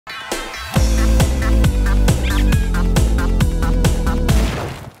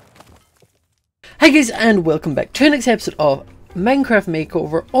Hi guys, and welcome back to the next episode of Minecraft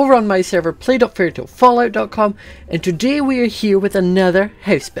Makeover over on my server play.fairytalefallout.com, and today we are here with another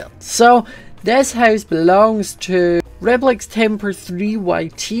house build. So this house belongs to Reblex Temper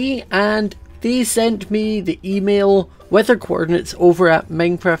 3YT, and they sent me the email with their coordinates over at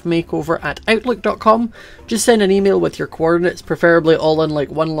minecraftmakeover@outlook.com. Just send an email with your coordinates, preferably all in like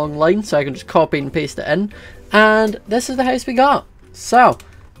one long line so I can just copy and paste it in. And this is the house we got. So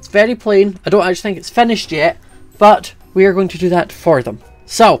it's very plain. I don't actually think it's finished yet, but we are going to do that for them.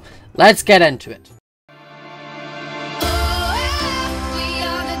 So let's get into it.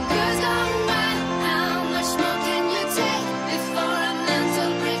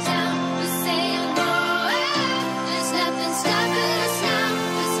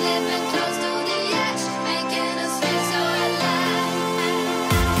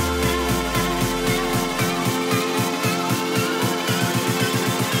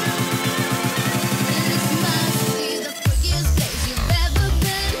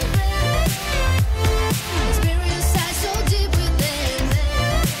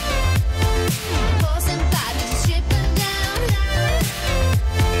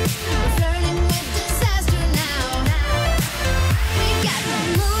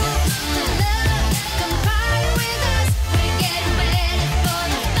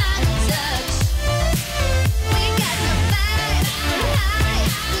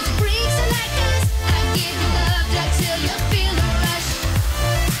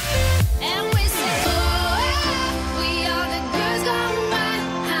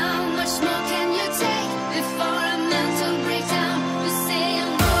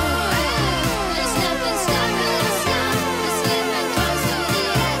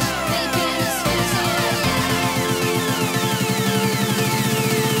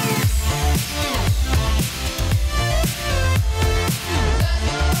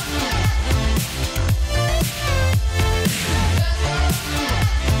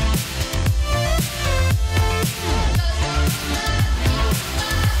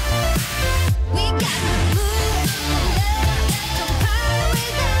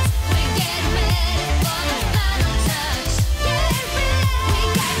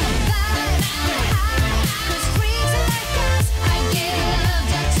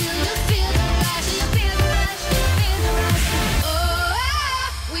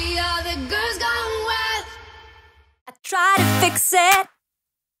 Try to fix it.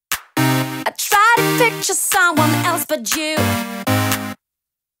 I try to picture someone else but you.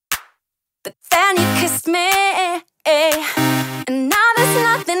 But then you kissed me, and now there's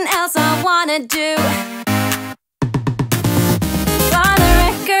nothing else I wanna do. For the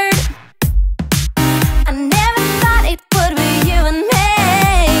record, I never thought it would be you and me.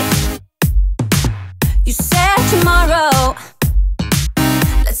 You said tomorrow,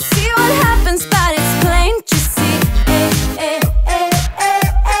 let's see what happens, but it's plain to see.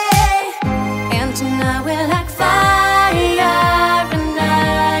 And tonight we're like fire and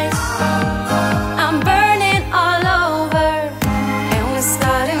ice. I'm burning all over, and we're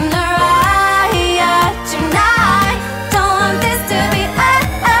starting to rise.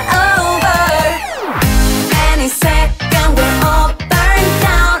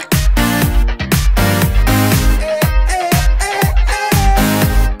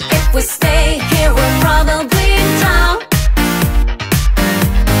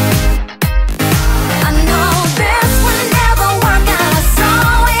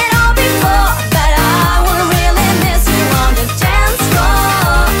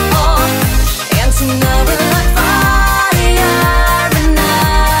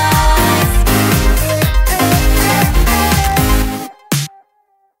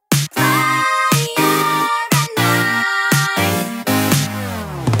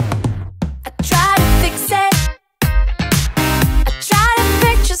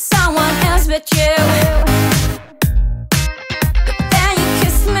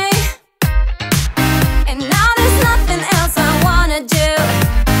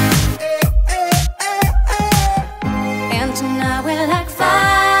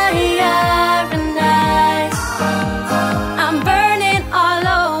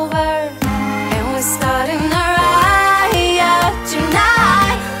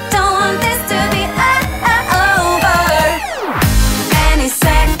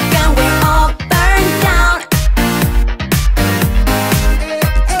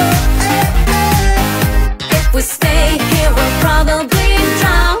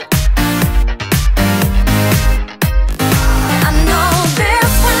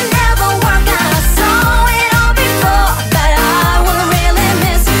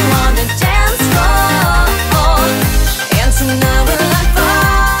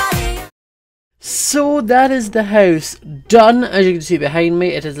 So that is the house done. As you can see behind me,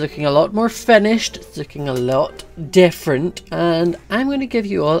 it is looking a lot more finished. It's looking a lot different, and I'm going to give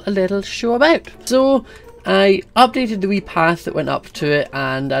you all a little show about. So I updated the wee path that went up to it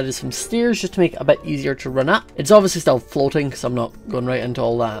and added some stairs just to make it a bit easier to run up. It's obviously still floating because I'm not going right into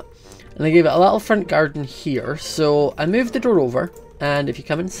all that. And I gave it a little front garden here. So I moved the door over, and if you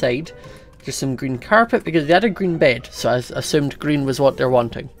come inside, there's some green carpet because they had a green bed, so I assumed green was what they're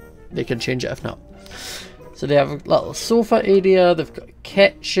wanting. They can change it if not. So they have a little sofa area, they've got a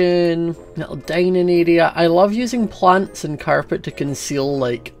kitchen, little dining area. I love using plants and carpet to conceal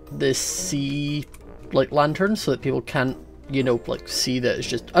like the sea like lantern so that people can't, you know, like see that it's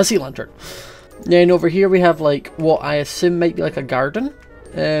just a sea lantern. Then over here we have like what I assume might be like a garden.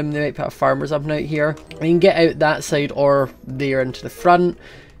 They might put a farm or something out here. You can get out that side or there into the front.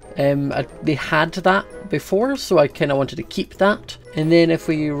 They had that before, so I kind of wanted to keep that. And then if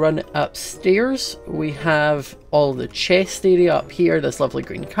we run upstairs, we have all the chest area up here, this lovely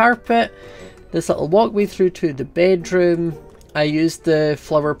green carpet, this little walkway through to the bedroom. I used the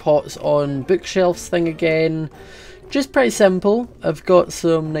flower pots on bookshelves thing again. Just pretty simple. I've got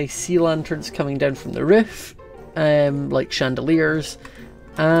some nice sea lanterns coming down from the roof, like chandeliers.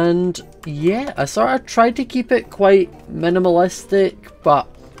 And yeah, I sort of tried to keep it quite minimalistic, but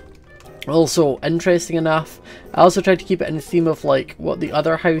also interesting enough. I also tried to keep it in the theme of like what the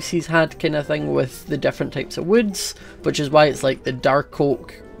other houses had kind of thing with the different types of woods, which is why it's like the dark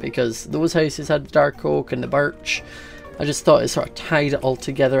oak, because those houses had the dark oak and the birch. I just thought it sort of tied it all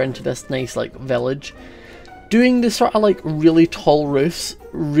together into this nice like village. Doing the sort of like really tall roofs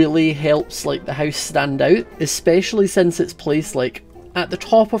really helps like the house stand out, especially since it's placed like at the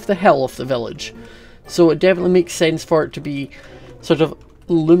top of the hill of the village. So it definitely makes sense for it to be sort of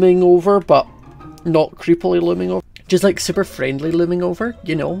looming over, but not creepily looming over. Just like super friendly looming over,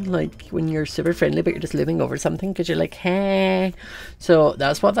 you know, like when you're super friendly but you're just looming over something because you're like, hey. So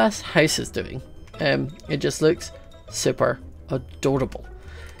that's what this house is doing. It just looks super adorable.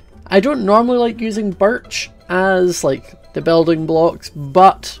 I don't normally like using birch as like the building blocks,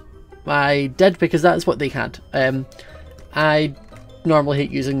 but I did because that's what they had. I normally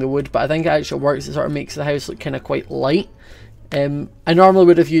hate using the wood, but I think it actually works. It sort of makes the house look kind of quite light. I normally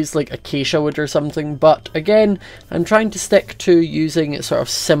would have used like acacia wood or something, but again, I'm trying to stick to using sort of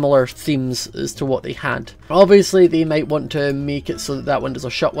similar themes as to what they had. Obviously, they might want to make it so that that window's a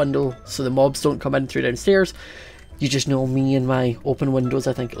shut window so the mobs don't come in through downstairs. You just know me and my open windows.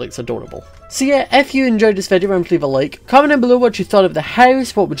 I think it looks adorable. So yeah, if you enjoyed this video, remember to leave a like. Comment down below what you thought of the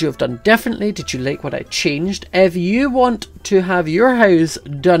house. What would you have done differently? Did you like what I changed? If you want to have your house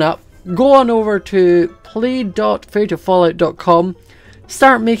done up, go on over to play.fairytalefallout.com,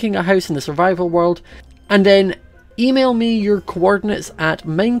 start making a house in the survival world, and then email me your coordinates at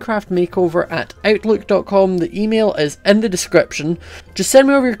minecraftmakeover@outlook.com. The email is in the description. Just send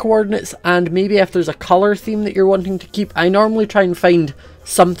me over your coordinates, and maybe if there's a colour theme that you're wanting to keep. I normally try and find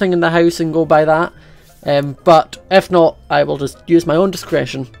something in the house and go by that, but if not, I will just use my own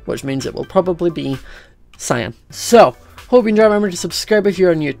discretion, which means it will probably be cyan. So, hope you enjoy. Remember to subscribe if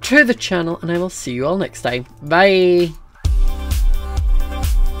you're new to the channel, and I will see you all next time. Bye!